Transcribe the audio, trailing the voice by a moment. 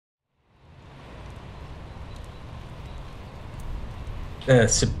The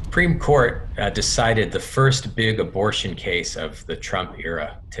Supreme Court decided the first big abortion case of the Trump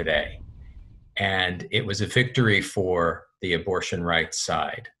era today. And it was a victory for the abortion rights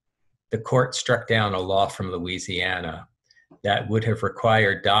side. The court struck down a law from Louisiana that would have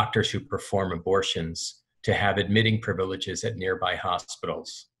required doctors who perform abortions to have admitting privileges at nearby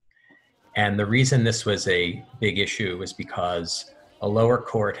hospitals. And the reason this was a big issue was because a lower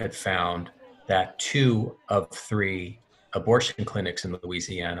court had found that two of three abortion clinics in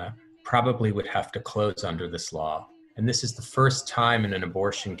Louisiana probably would have to close under this law. And this is the first time in an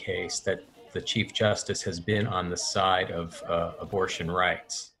abortion case that the Chief Justice has been on the side of abortion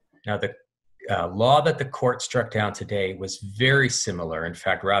rights. Now, the law that the court struck down today was very similar. In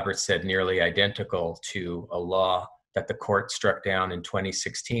fact, Roberts said nearly identical to a law that the court struck down in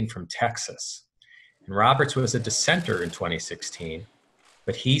 2016 from Texas. And Roberts was a dissenter in 2016,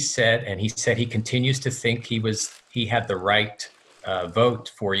 but he said he continues to think he had the right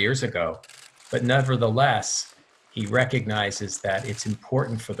vote 4 years ago. But nevertheless, he recognizes that it's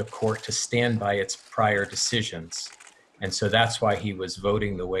important for the court to stand by its prior decisions. And so that's why he was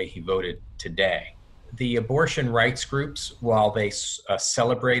voting the way he voted today. The abortion rights groups, while they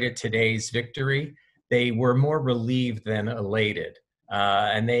celebrated today's victory, they were more relieved than elated.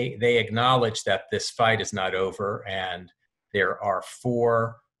 And they acknowledge that this fight is not over, and there are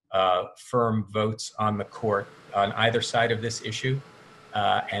four firm votes on the court on either side of this issue.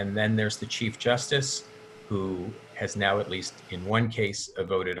 And then there's the Chief Justice, who has now, at least in one case,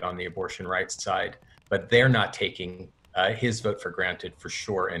 voted on the abortion rights side, but they're not taking his vote for granted for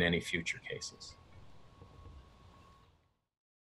sure in any future cases.